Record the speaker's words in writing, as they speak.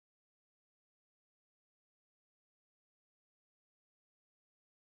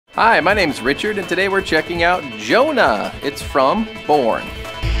Hi, my name's Richard, and today we're checking out Jonah. It's from Born.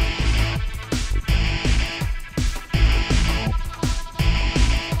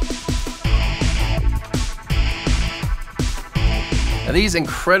 Now, these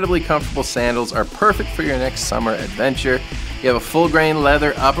incredibly comfortable sandals are perfect for your next summer adventure. You have a full grain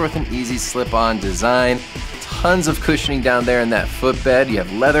leather upper with an easy slip-on design. Tons of cushioning down there in that footbed. You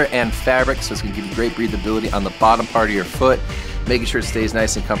have leather and fabric, so it's going to give you great breathability on the bottom part of your foot, making sure it stays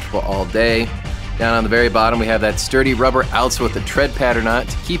nice and comfortable all day. Down on the very bottom, we have that sturdy rubber outsole with the tread pattern on it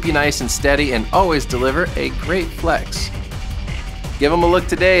to keep you nice and steady and always deliver a great flex. Give them a look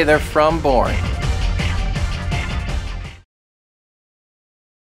today. They're from Born.